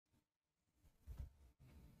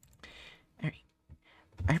Alright.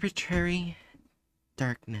 Arbitrary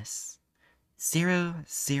darkness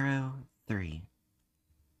 003.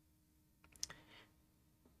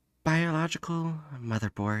 Biological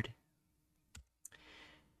motherboard.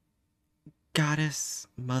 Goddess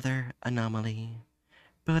mother anomaly.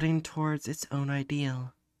 Building towards its own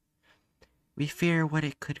ideal. We fear what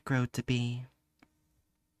it could grow to be.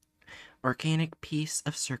 Organic piece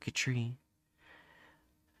of circuitry.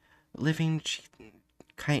 Living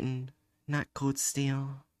chitin, not cold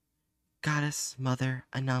steel. Goddess mother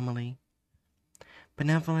anomaly.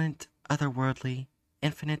 Benevolent, otherworldly,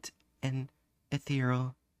 infinite, and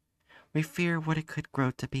ethereal. We fear what it could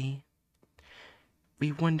grow to be.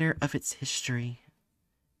 We wonder of its history.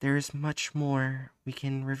 There is much more we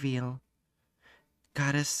can reveal.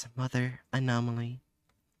 Goddess mother anomaly.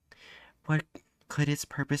 What could its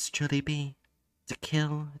purpose truly be? To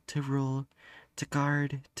kill, to rule, to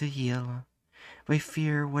guard, to heal. We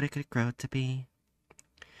fear what it could grow to be.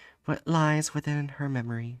 What lies within her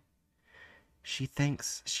memory? She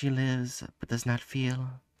thinks she lives, but does not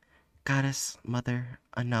feel. Goddess mother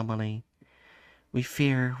anomaly. We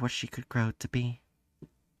fear what she could grow to be.